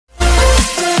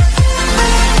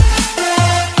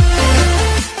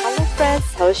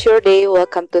how's your day?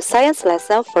 Welcome to Science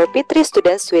Lesson for P3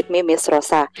 students with me, Miss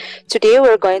Rosa. Today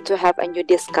we're going to have a new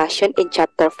discussion in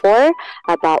Chapter 4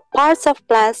 about parts of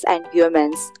plants and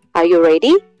humans. Are you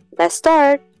ready? Let's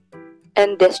start!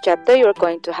 In this chapter, you're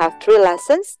going to have 3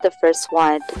 lessons. The first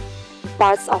one,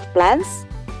 parts of plants,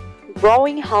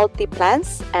 growing healthy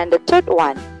plants, and the third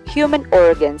one, human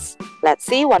organs. Let's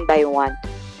see one by one.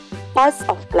 Parts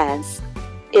of plants.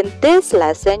 In this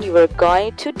lesson, you are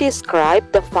going to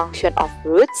describe the function of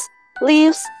roots,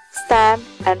 leaves, stem,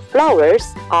 and flowers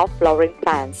of flowering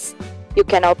plants. You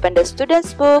can open the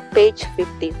student's book, page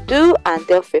 52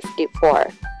 until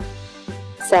 54.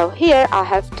 So here I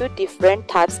have 2 different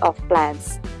types of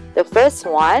plants. The first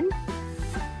one,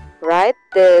 right,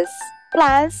 these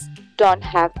plants don't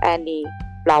have any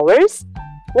flowers,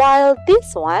 while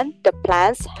this one, the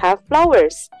plants have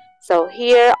flowers. So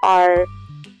here are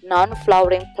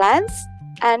non-flowering plants,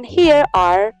 and here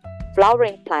are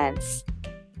flowering plants.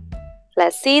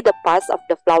 Let's see the parts of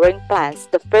the flowering plants.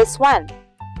 The first one,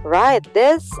 right,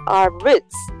 these are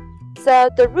roots. So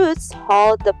the roots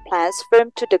hold the plants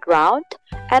firm to the ground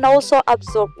and also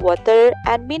absorb water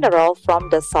and mineral from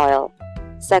the soil.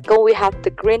 Second, we have the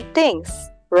green things.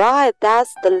 Right,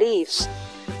 that's the leaves.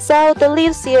 So the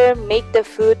leaves here make the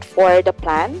food for the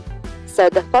plant. So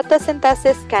the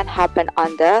photosynthesis can happen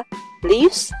on the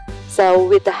leaves. So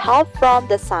with the help from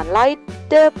the sunlight,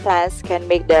 the plants can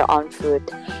make their own food.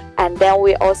 And then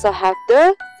we also have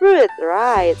the fruit,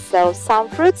 right? So some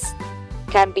fruits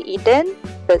can be eaten,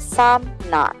 but some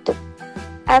not.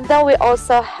 And then we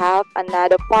also have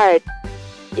another part.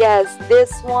 Yes,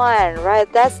 this one, right?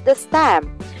 That's the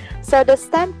stem. So the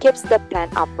stem keeps the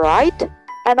plant upright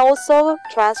and also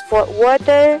transport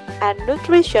water and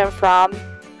nutrition from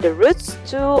the roots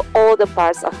to all the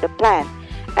parts of the plant,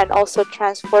 and also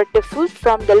transport the food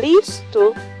from the leaves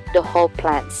to the whole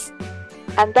plants.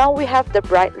 And then we have the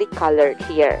brightly colored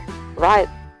here, right?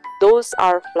 Those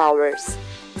are flowers.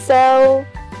 So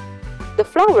the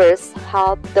flowers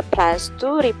help the plants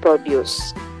to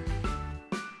reproduce.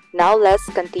 Now let's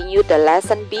continue the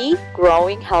lesson B,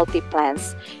 growing healthy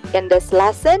plants. In this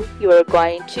lesson, you are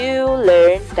going to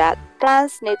learn that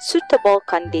plants need suitable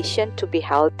conditions to be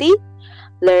healthy,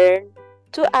 learn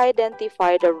to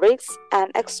identify the risks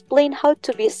and explain how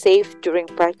to be safe during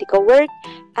practical work,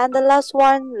 and the last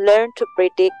one, learn to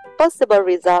predict possible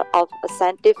result of a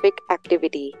scientific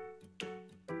activity.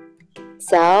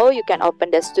 So you can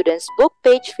open the student's book,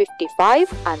 page 55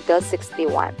 until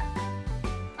 61.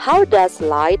 How does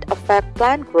light affect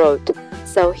plant growth?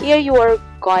 So here you are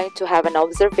going to have an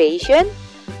observation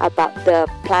about the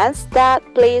plants that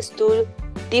place to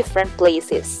different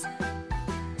places.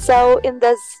 So in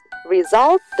this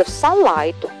result, the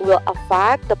sunlight will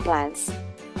affect the plants.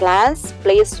 Plants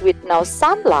placed with no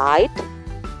sunlight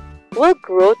will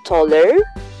grow taller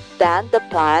than the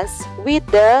plants with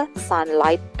the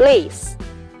sunlight place.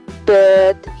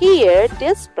 But here,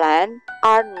 this plant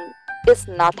is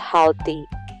not healthy.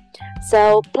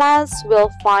 So plants will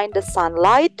find the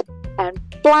sunlight, and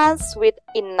plants with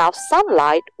enough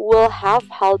sunlight will have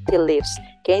healthy leaves.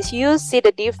 Can you see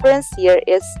the difference? Here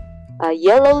is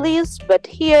yellow leaves, but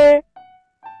here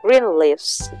green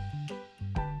leaves.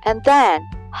 And then,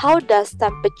 how does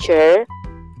temperature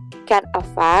can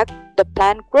affect the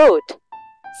plant growth?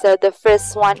 So the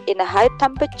first one in a high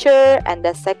temperature, and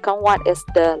the second one is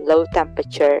the low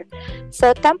temperature.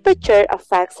 So temperature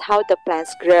affects how the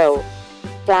plants grow.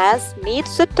 Plants need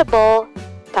suitable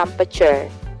temperature.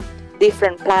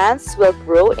 Different plants will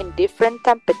grow in different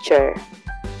temperature.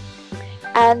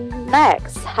 And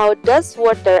next, how does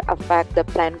water affect the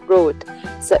plant growth?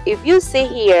 So if you see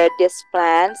here, this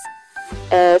plant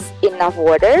is enough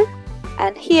water,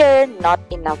 and here not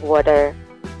enough water.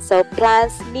 So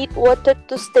plants need water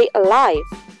to stay alive,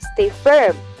 stay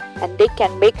firm, and they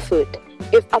can make food.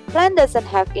 If a plant doesn't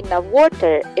have enough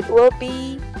water, it will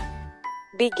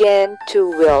begin to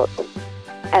wilt,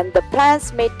 and the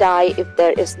plants may die if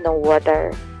there is no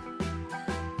water.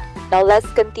 Now let's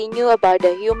continue about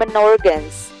the human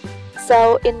organs.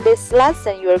 So in this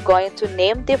lesson, you are going to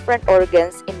name different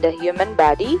organs in the human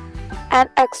body and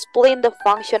explain the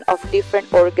function of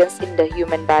different organs in the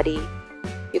human body.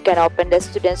 You can open the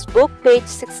student's book, page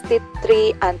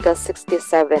 63 until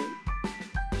 67.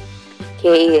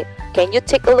 Okay, can you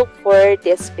take a look for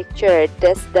this picture?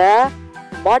 This is the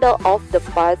model of the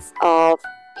parts of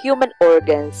human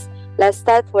organs. Let's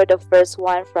start for the first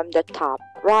one from the top.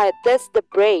 Right, that's the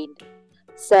brain.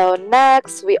 So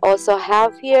next, we also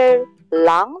have here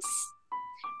lungs.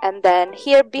 And then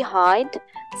here behind,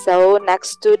 so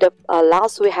next to the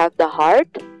lungs, we have the heart.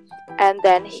 And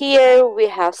then here we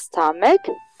have stomach.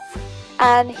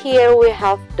 And here we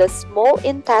have the small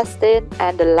intestine,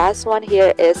 and the last one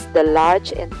here is the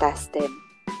large intestine.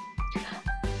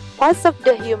 Parts of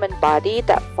the human body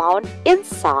that found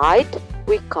inside,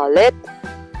 we call it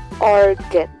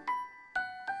organ.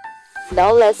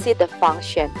 Now let's see the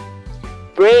function.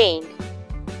 Brain.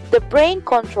 The brain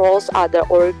controls other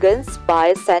organs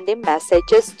by sending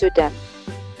messages to them.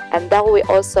 And then we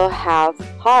also have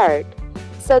heart.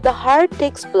 So the heart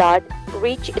takes blood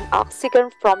rich in oxygen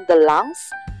from the lungs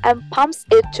and pumps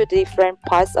it to different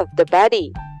parts of the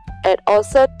body. It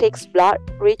also takes blood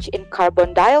rich in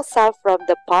carbon dioxide from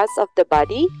the parts of the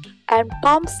body and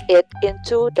pumps it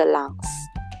into the lungs.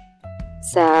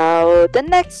 So the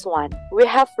next one, we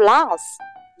have lungs.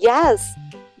 Yes,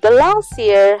 the lungs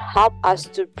here help us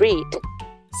to breathe.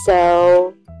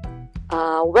 So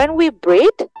when we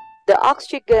breathe, the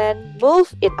oxygen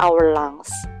moves in our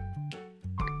lungs.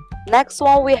 Next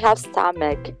one, we have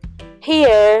stomach.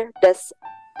 Here,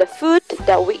 the food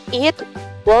that we eat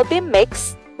will be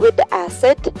mixed with the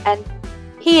acid, and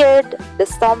here the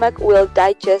stomach will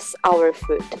digest our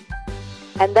food.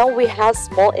 And then we have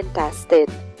small intestine.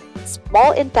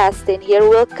 Small intestine here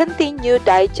will continue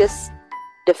digest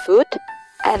the food,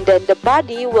 and then the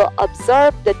body will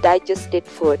absorb the digested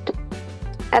food.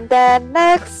 And then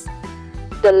next,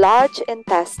 the large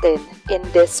intestine. In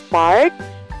this part,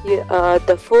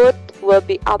 the food will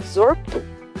be absorbed.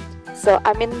 So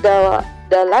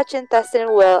the large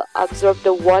intestine will absorb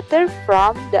the water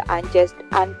from the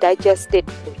undigested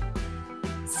food.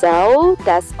 So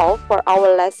that's all for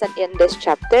our lesson in this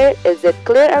chapter. Is it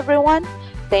clear, everyone?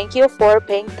 Thank you for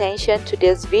paying attention to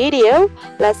this video.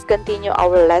 Let's continue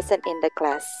our lesson in the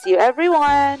class. See you,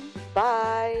 everyone.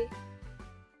 Bye.